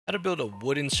How to build a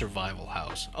wooden survival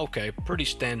house. Okay, pretty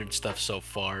standard stuff so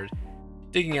far.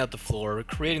 Digging out the floor,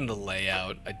 creating the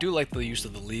layout. I do like the use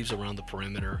of the leaves around the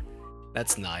perimeter.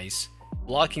 That's nice.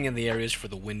 Blocking in the areas for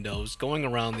the windows, going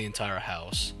around the entire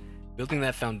house. Building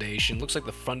that foundation. Looks like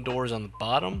the front door is on the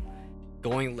bottom,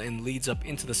 going and leads up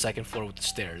into the second floor with the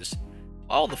stairs.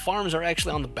 Oh, the farms are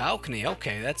actually on the balcony.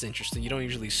 Okay, that's interesting. You don't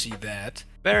usually see that.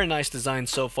 Very nice design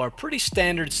so far. Pretty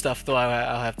standard stuff though,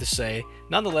 I'll have to say.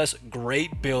 Nonetheless,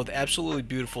 great build. Absolutely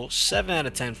beautiful. 7 out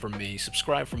of 10 from me.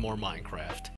 Subscribe for more Minecraft.